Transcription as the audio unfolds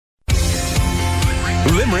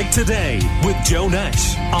Limerick Today with Joe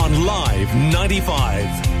Nash on Live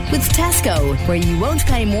 95. With Tesco, where you won't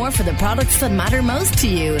pay more for the products that matter most to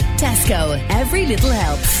you. Tesco, every little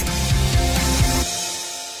helps.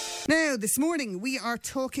 Now, this morning we are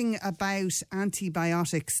talking about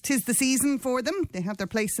antibiotics. 'Tis the season for them. They have their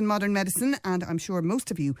place in modern medicine, and I'm sure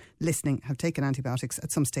most of you listening have taken antibiotics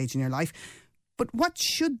at some stage in your life. But what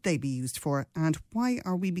should they be used for, and why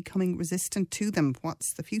are we becoming resistant to them?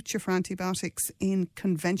 What's the future for antibiotics in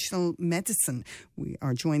conventional medicine? We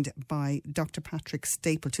are joined by Dr. Patrick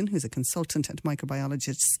Stapleton, who's a consultant and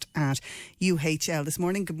microbiologist at UHL this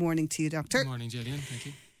morning. Good morning to you, Doctor. Good morning, Gillian. Thank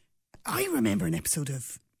you. I remember an episode of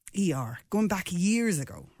ER going back years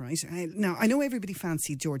ago, right? Now, I know everybody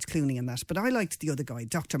fancied George Clooney and that, but I liked the other guy,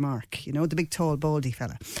 Dr. Mark, you know, the big, tall, baldy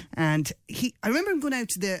fella. And I remember him going out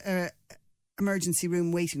to the emergency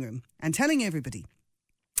room, waiting room, and telling everybody,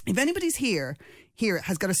 if anybody's here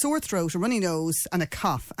has got a sore throat, a runny nose and a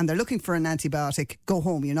cough, and they're looking for an antibiotic, go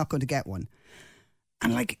home, you're not going to get one.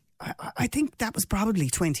 And I think that was probably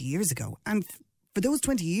 20 years ago. And for those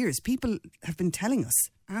 20 years, people have been telling us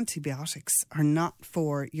antibiotics are not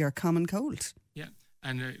for your common cold. Yeah,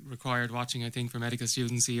 and it required watching, I think, for medical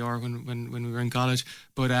students ER when we were in college.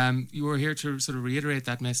 But you were here to sort of reiterate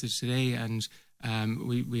that message today, and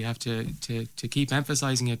we have to keep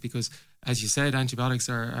emphasising it because, as you said, antibiotics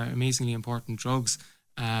are amazingly important drugs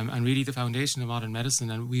and really the foundation of modern medicine,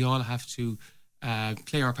 and we all have to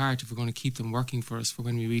play our part if we're going to keep them working for us for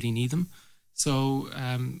when we really need them. So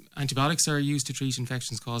antibiotics are used to treat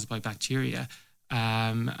infections caused by bacteria,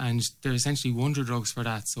 and they're essentially wonder drugs for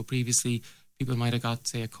that. So previously people might have got,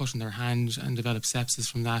 say, a cut in their hand and developed sepsis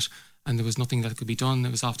from that, and there was nothing that could be done.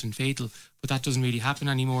 It was often fatal, but that doesn't really happen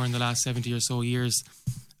anymore in the last 70 or so years.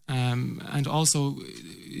 And also,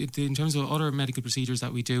 in terms of other medical procedures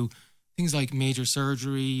that we do, things like major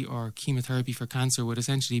surgery or chemotherapy for cancer would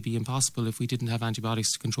essentially be impossible if we didn't have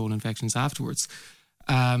antibiotics to control infections afterwards.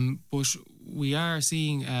 But we are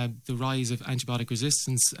seeing the rise of antibiotic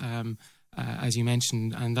resistance, as you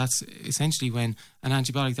mentioned, and that's essentially when an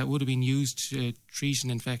antibiotic that would have been used to treat an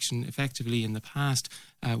infection effectively in the past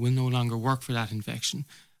will no longer work for that infection.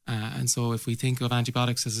 And so if we think of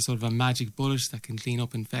antibiotics as a sort of a magic bullet that can clean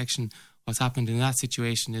up infection, what's happened in that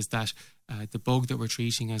situation is that the bug that we're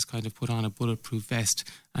treating has kind of put on a bulletproof vest,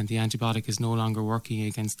 and the antibiotic is no longer working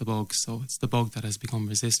against the bug. So it's the bug that has become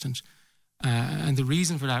resistant. And the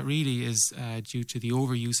reason for that really is due to the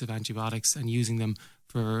overuse of antibiotics and using them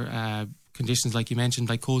for conditions like you mentioned,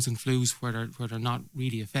 like colds and flus, where they're not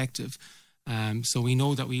really effective. So we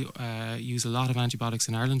know that we use a lot of antibiotics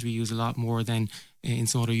in Ireland. We use a lot more than in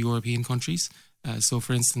some other European countries. So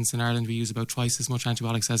for instance, in Ireland, we use about twice as much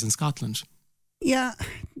antibiotics as in Scotland. Yeah.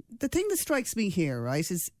 The thing that strikes me here, right,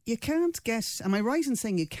 is you can't get, am I right in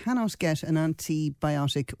saying you cannot get an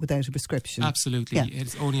antibiotic without a prescription? Absolutely. Yeah.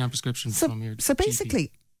 It's only on prescription from your So basically,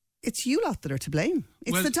 GP. It's you lot that are to blame.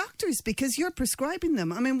 It's the doctors, because you're prescribing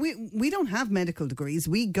them. I mean, we don't have medical degrees.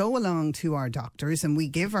 We go along to our doctors and we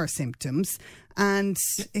give our symptoms. And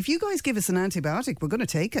if you guys give us an antibiotic, we're going to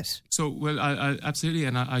take it. So, well, I absolutely,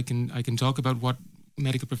 and I can talk about what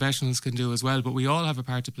medical professionals can do as well, but we all have a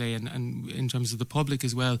part to play, and in terms of the public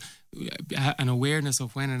as well, an awareness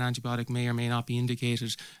of when an antibiotic may or may not be indicated,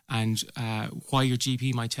 and why your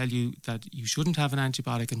GP might tell you that you shouldn't have an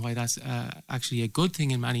antibiotic, and why that's actually a good thing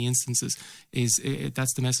in many instances.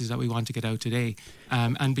 That's the message that we want to get out today.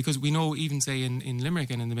 And because we know, even say in Limerick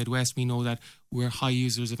and in the Midwest, we know that we're high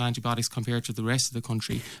users of antibiotics compared to the rest of the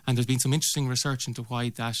country, and there's been some interesting research into why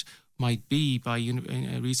that might be by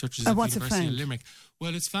researchers at the University of Limerick.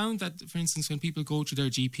 Well, it's found that, for instance, when people go to their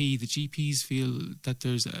GP, the GPs feel that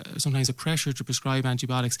there's sometimes a pressure to prescribe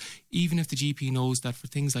antibiotics, even if the GP knows that for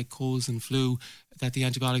things like colds and flu, that the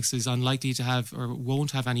antibiotics is unlikely to have or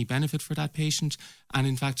won't have any benefit for that patient. And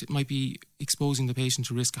in fact, it might be exposing the patient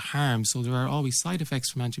to risk of harm. So there are always side effects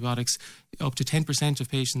from antibiotics. Up to 10% of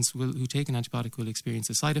patients who take an antibiotic will experience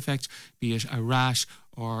a side effect, be it a rash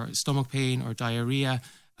or stomach pain or diarrhea.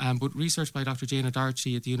 But research by Dr. Jane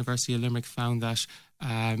O'Doherty at the University of Limerick found that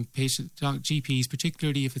GPs,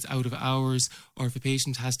 particularly if it's out of hours or if a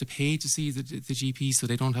patient has to pay to see the GP, so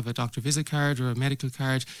they don't have a doctor visit card or a medical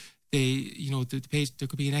card, there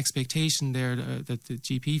could be an expectation there that the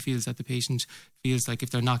GP feels that the patient feels like if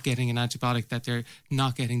they're not getting an antibiotic, that they're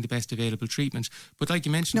not getting the best available treatment. But like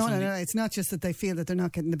you mentioned... No, it's not just that they feel that they're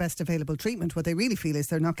not getting the best available treatment. What they really feel is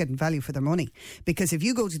they're not getting value for their money. Because if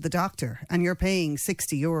you go to the doctor and you're paying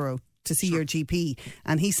 €60 to see your GP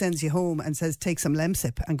and he sends you home and says, take some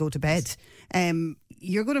Lemsip and go to bed,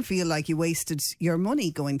 you're going to feel like you wasted your money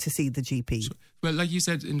going to see the GP. Sure. Well, like you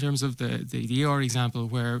said, in terms of the ER example,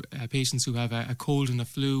 where patients who have a cold and a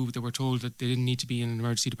flu, they were told that they didn't need to be in an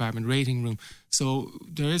emergency department waiting room. So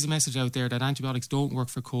there is a message out there that antibiotics don't work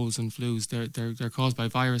for colds and flus. They're caused by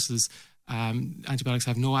viruses. Antibiotics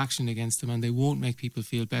have no action against them, and they won't make people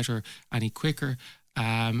feel better any quicker.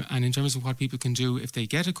 And in terms of what people can do if they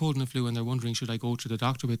get a cold and a flu and they're wondering, should I go to the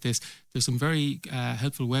doctor with this, there's some very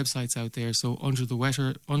helpful websites out there. So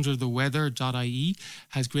undertheweather.ie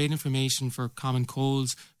has great information for common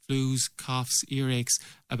colds, flus, coughs, earaches,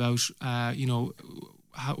 about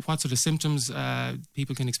what sort of symptoms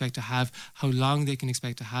people can expect to have, how long they can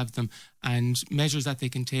expect to have them, and measures that they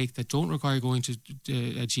can take that don't require going to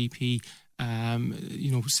a GP.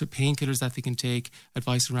 Painkillers that they can take,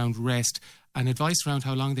 advice around rest, and advice around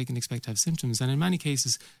how long they can expect to have symptoms. And in many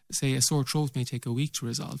cases, say a sore throat may take a week to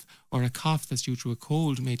resolve, or a cough that's due to a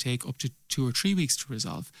cold may take up to 2 or 3 weeks to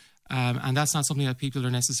resolve. And that's not something that people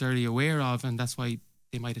are necessarily aware of, and that's why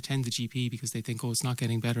they might attend the GP, because they think, it's not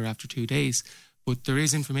getting better after 2 days. But there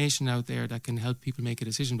is information out there that can help people make a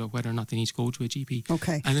decision about whether or not they need to go to a GP.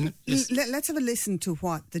 Okay. And then let's have a listen to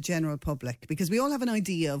what the general public, because we all have an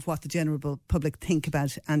idea of what the general public think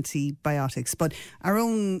about antibiotics. But our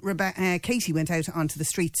own Katie went out onto the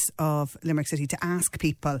streets of Limerick City to ask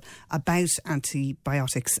people about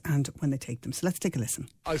antibiotics and when they take them. So let's take a listen.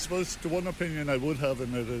 I suppose the one opinion I would have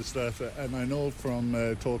in it is that, and I know from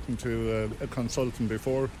talking to a consultant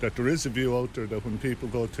before, that there is a view out there that when people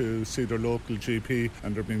go to see their local GP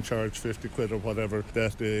and they're being charged 50 quid or whatever,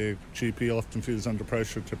 that the GP often feels under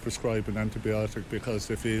pressure to prescribe an antibiotic because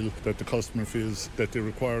they feel that the customer feels that they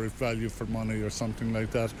require value for money or something like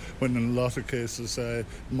that, when in a lot of cases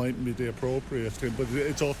mightn't be the appropriate thing. But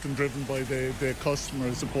it's often driven by the customer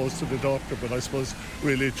as opposed to the doctor. But I suppose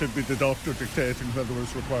really it should be the doctor dictating whether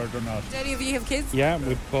it's required or not. Do any of you have kids? Yeah,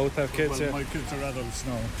 we both have kids. Well, my kids are adults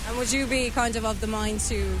now. And would you be kind of the mind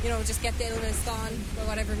to, just get the illness gone, or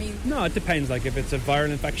whatever means? No, it depends. Like if it's a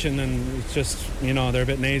viral infection and it's just, they're a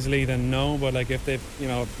bit nasally, then no. But like if they've,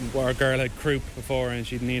 our girl had croup before and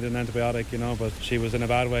she'd need an antibiotic, but she was in a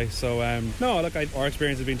bad way. So no, look, our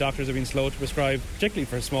experience has been doctors have been slow to prescribe, particularly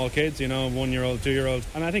for small kids, 1-year-old, 2-year-old.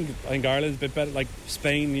 And I think Ireland's a bit better. Like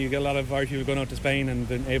Spain, you get a lot of Irish people going out to Spain and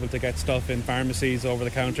been able to get stuff in pharmacies over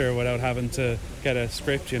the counter without having to get a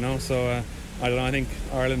script, So I don't know, I think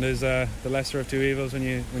Ireland is the lesser of two evils when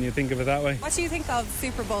you think of it that way. What do you think of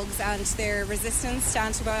superbugs and their resistance to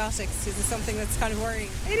antibiotics? Is it something that's kind of worrying?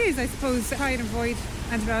 It is, I suppose. Try and avoid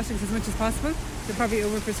antibiotics as much as possible. They're probably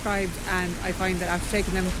overprescribed, and I find that after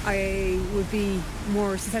taking them I would be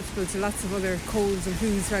more susceptible to lots of other colds and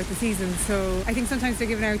flus throughout the season. So I think sometimes they're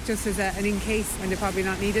given out just as an in case when they're probably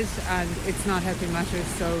not needed, and it's not helping matters.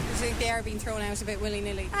 So do you think they are being thrown out a bit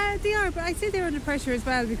willy-nilly? They are, but I'd say they're under pressure as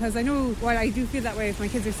well, because I know while I do feel that way if my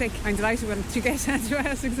kids are sick, I'm delighted when to get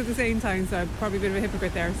antibiotics at the same time, so I'm probably a bit of a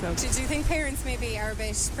hypocrite there. So do you think parents maybe are a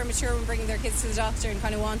bit premature when bringing their kids to the doctor and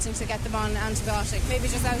kind of wanting to get them on antibiotic, maybe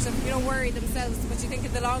just out of worry themselves? But do you think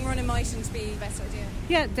in the long run it mightn't be the best idea?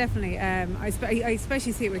 Yeah, definitely. I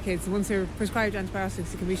especially see it with kids. Once they're prescribed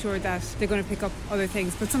antibiotics, you can be sure that they're going to pick up other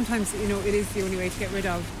things. But sometimes, it is the only way to get rid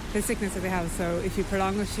of the sickness that they have. So if you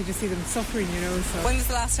prolong it, you just see them suffering, So when was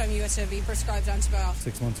the last time you had to be prescribed antibiotics?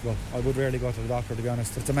 6 months ago. I would rarely go to the doctor, to be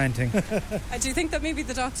honest. It's a man thing. Do you think that maybe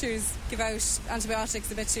the doctors give out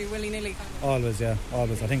antibiotics a bit too willy-nilly? Always, yeah.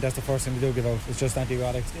 Always. I think that's the first thing they do give out. It's just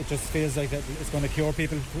antibiotics. It just feels like that it's going to cure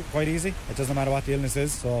people quite easy. It doesn't matter what the illness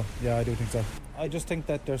is. So, yeah, I do think so. I just think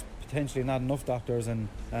that there's potentially not enough doctors and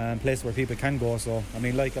places where people can go. So, I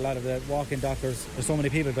mean, like a lot of the walk-in doctors, there's so many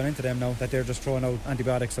people going into them now that they're just throwing out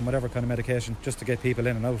antibiotics and whatever kind of medication just to get people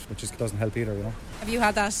in and out, which just doesn't help either, Have you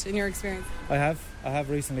had that in your experience? I have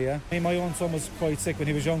recently, yeah. My own son was quite sick when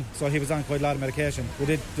he was young, so he was on quite a lot of medication. We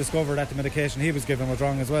did discover that the medication he was given was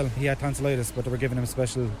wrong as well. He had tonsillitis, but they were giving him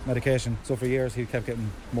special medication. So for years he kept getting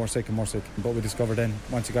more sick and more sick. But we discovered then,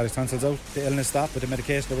 once he got his tonsils out, the illness stopped, but the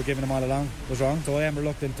medication they were giving him all along was wrong. So I am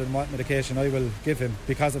reluctant in what medication I will give him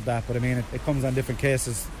because of that. But I mean, it comes on different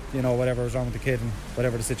cases, whatever is wrong with the kid and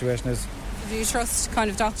whatever the situation is. Do you trust kind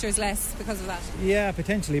of doctors less because of that? Yeah,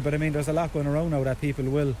 potentially, but I mean, there's a lot going around now that people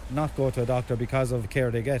will not go to a doctor because of the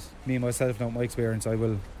care they get. Me myself, now my experience, I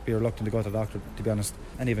will be reluctant to go to the doctor, to be honest,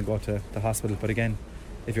 and even go to the hospital. But again,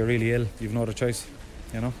 if you're really ill, you've no other choice,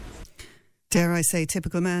 Dare I say,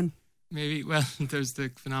 typical man? Maybe, well, there's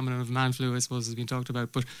the phenomenon of man flu, I suppose, has been talked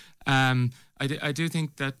about. But I do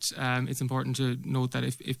think that it's important to note that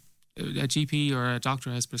if a GP or a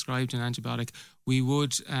doctor has prescribed an antibiotic, we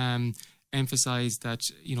would emphasise that,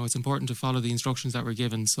 it's important to follow the instructions that we're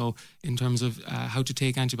given. So in terms of how to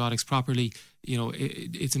take antibiotics properly,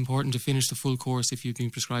 it's important to finish the full course if you've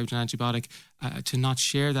been prescribed an antibiotic, to not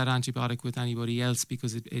share that antibiotic with anybody else,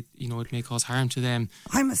 because it may cause harm to them.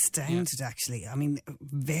 I'm astounded, actually. I mean,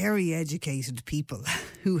 very educated people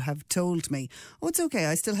who have told me, oh, it's okay,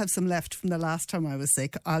 I still have some left from the last time I was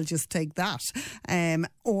sick, I'll just take that.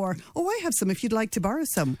 Or, oh, I have some if you'd like to borrow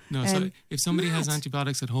some. No, so if somebody has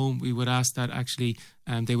antibiotics at home, we would ask that actually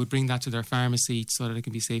they would bring that to their pharmacy so that it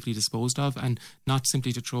can be safely disposed of, and not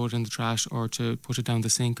simply to throw it in the trash or to put it down the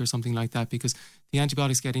sink or something like that, because the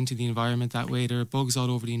antibiotics get into the environment that way. There are bugs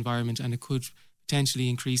all over the environment, and it could potentially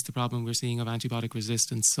increase the problem we're seeing of antibiotic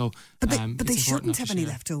resistance. So, but they shouldn't have any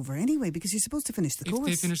left over anyway, because you're supposed to finish the course. If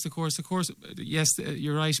they finish the course, of course, yes,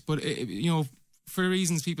 you're right. But for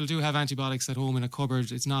reasons people do have antibiotics at home in a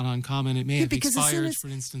cupboard, it's not uncommon. It may have expired, for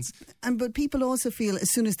instance. But people also feel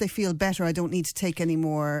as soon as they feel better, I don't need to take any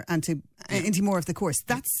more any more of the course.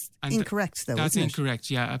 That's incorrect, though. That's isn't incorrect.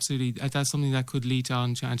 Yeah, absolutely. That's something that could lead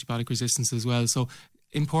on to antibiotic resistance as well. So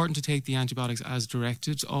important to take the antibiotics as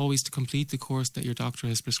directed, always to complete the course that your doctor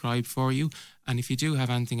has prescribed for you. And if you do have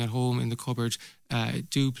anything at home in the cupboard,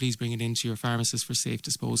 do please bring it into your pharmacist for safe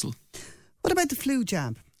disposal. What about the flu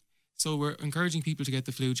jab? So we're encouraging people to get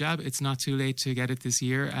the flu jab. It's not too late to get it this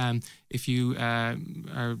year. If you are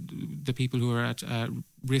the people who are at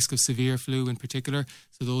risk of severe flu in particular,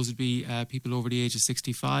 so those would be people over the age of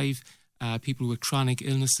 65, people with chronic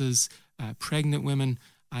illnesses, pregnant women,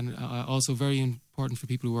 and also very important for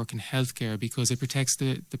people who work in healthcare, because it protects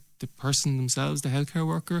the person themselves, the healthcare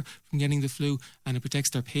worker, from getting the flu, and it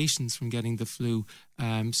protects their patients from getting the flu.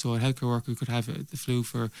 So a healthcare worker could have the flu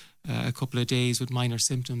for a couple of days with minor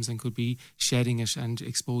symptoms and could be shedding it and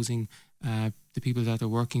exposing the people that they're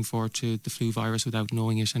working for to the flu virus without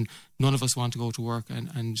knowing it. And none of us want to go to work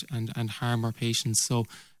and harm our patients. So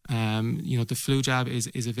the flu jab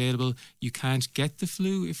is available. You can't get the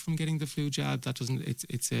flu from getting the flu jab. That doesn't.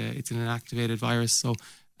 It's an inactivated virus. So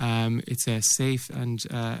it's a safe and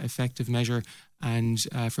effective measure. And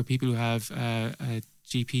for people who have a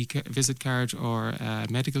GP visit card or a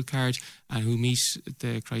medical card and who meet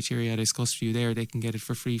the criteria I discussed for you there, they can get it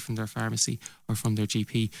for free from their pharmacy or from their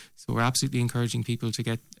GP. So we're absolutely encouraging people to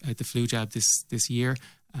get the flu jab this year.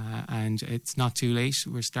 And it's not too late.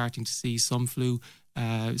 We're starting to see some flu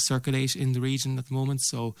circulate in the region at the moment,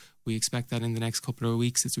 so we expect that in the next couple of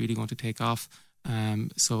weeks it's really going to take off.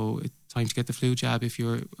 So it's time to get the flu jab if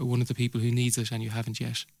you're one of the people who needs it and you haven't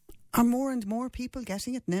yet. Are more and more people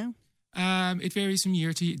getting it now? It varies from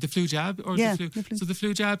year to year. The flu jab or the flu? So the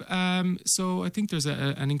flu jab, so I think there's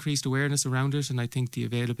an increased awareness around it, and I think the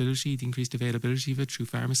increased availability of it through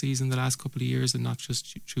pharmacies in the last couple of years and not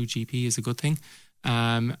just through GP is a good thing.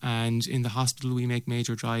 And in the hospital we make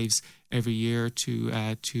major drives every year to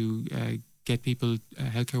get people,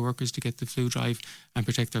 healthcare workers, to get the flu drive and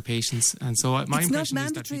protect their patients. And so my impression it's not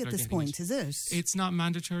mandatory at this point, is it? It's not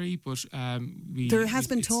mandatory, but there has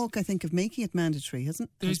been talk, I think, of making it mandatory, hasn't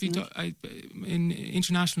there? There's been in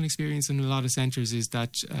international experience in a lot of centres is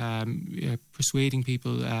that persuading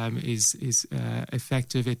people is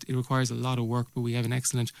effective. It requires a lot of work, but we have an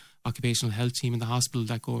excellent occupational health team in the hospital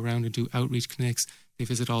that go around and do outreach clinics. They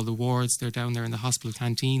visit all the wards. They're down there in the hospital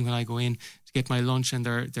canteen when I go in to get my lunch, and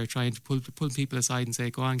they're trying to pull people aside and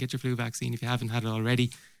say, go on, get your flu vaccine if you haven't had it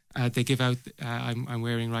already. They give out, I'm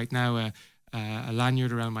wearing right now a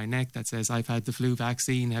lanyard around my neck that says, I've had the flu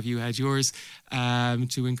vaccine, have you had yours?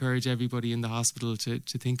 To encourage everybody in the hospital to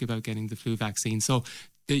think about getting the flu vaccine. So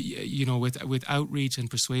with outreach and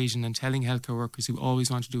persuasion and telling healthcare workers who always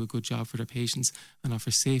want to do a good job for their patients and offer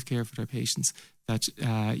safe care for their patients that,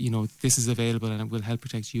 this is available and it will help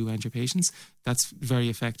protect you and your patients, that's very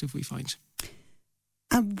effective, we find.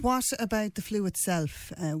 And what about the flu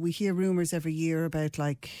itself? We hear rumours every year about,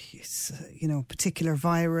 particular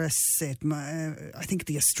virus. I think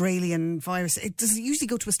the Australian virus. It does usually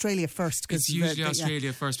go to Australia first. It's usually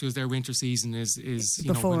Australia first because their winter season is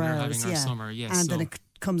before when we're having our summer. Yes, and then it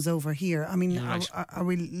comes over here. I mean, are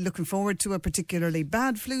we looking forward to a particularly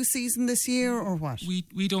bad flu season this year, or what?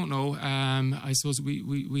 We don't know. I suppose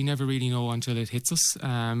we never really know until it hits us.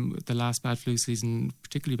 The last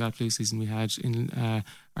particularly bad flu season we had in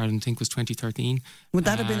Ireland, I think, was 2013. Would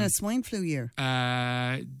that have been a swine flu year?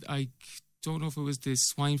 I don't know if it was the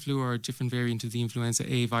swine flu or a different variant of the influenza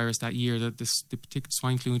A virus that year. That the particular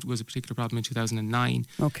swine flu was a particular problem in 2009.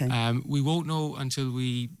 Okay. We won't know until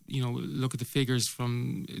we look at the figures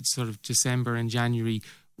from sort of December and January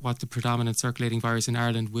what the predominant circulating virus in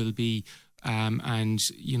Ireland will be. And,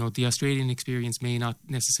 the Australian experience may not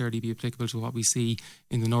necessarily be applicable to what we see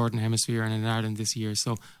in the Northern Hemisphere and in Ireland this year.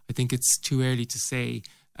 So I think it's too early to say.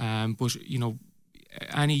 But,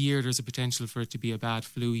 any year there's a potential for it to be a bad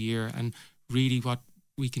flu year. And really what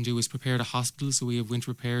we can do is prepare the hospital. So we have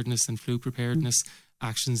winter preparedness and flu preparedness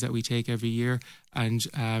actions that we take every year. And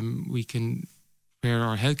we can prepare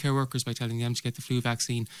our healthcare workers by telling them to get the flu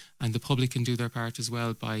vaccine, and the public can do their part as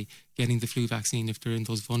well by getting the flu vaccine if they're in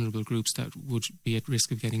those vulnerable groups that would be at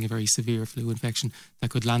risk of getting a very severe flu infection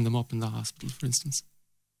that could land them up in the hospital, for instance.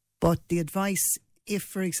 But the advice, if,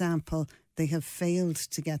 for example, they have failed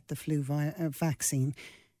to get the flu vaccine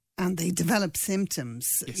and they develop symptoms,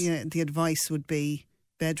 the advice would be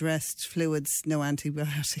bed rest, fluids, no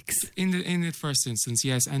antibiotics. In the first instance,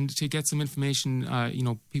 yes. And to get some information,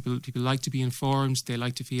 people like to be informed. They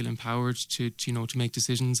like to feel empowered to make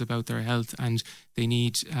decisions about their health, and they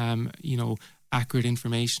need, accurate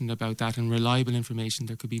information about that and reliable information.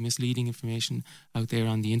 There could be misleading information out there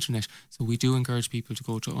on the internet. So we do encourage people to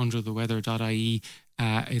go to undertheweather.ie.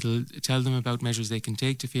 It'll tell them about measures they can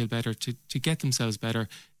take to feel better, to get themselves better.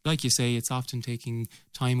 Like you say, it's often taking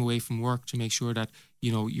time away from work to make sure that,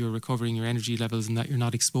 you're recovering your energy levels and that you're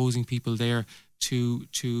not exposing people there to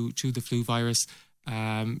the flu virus.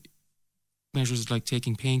 Measures like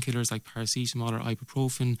taking painkillers like paracetamol or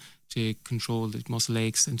ibuprofen to control the muscle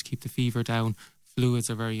aches and to keep the fever down. Fluids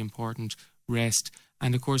are very important. Rest.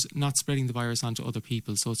 And of course, not spreading the virus onto other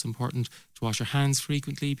people. So it's important to wash your hands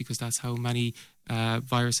frequently, because that's how many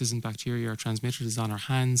viruses and bacteria are transmitted, is on our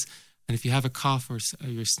hands. And if you have a cough or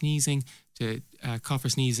you're sneezing, to cough or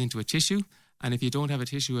sneeze into a tissue. And if you don't have a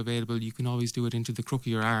tissue available, you can always do it into the crook of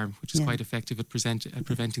your arm, which is quite effective at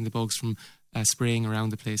preventing the bugs from spraying around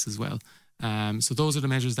the place as well. So those are the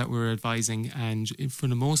measures that we're advising. And for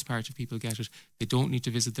the most part, if people get it, they don't need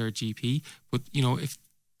to visit their GP. But,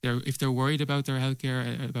 if they're worried about their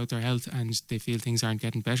healthcare, about their health, and they feel things aren't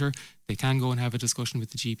getting better, they can go and have a discussion with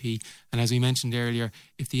the GP. And as we mentioned earlier,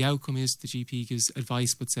 if the outcome is the GP gives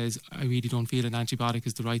advice but says, I really don't feel an antibiotic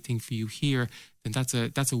is the right thing for you here, then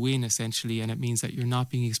that's a win essentially, and it means that you're not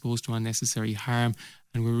being exposed to unnecessary harm,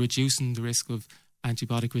 and we're reducing the risk of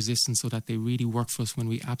antibiotic resistance so that they really work for us when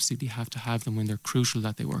we absolutely have to have them, when they're crucial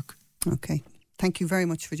that they work. Okay. Thank you very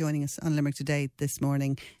much for joining us on Limerick Today this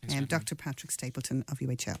morning. Dr. Patrick Stapleton of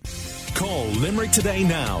UHL. Call Limerick Today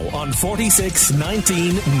now on 46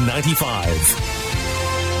 19 95.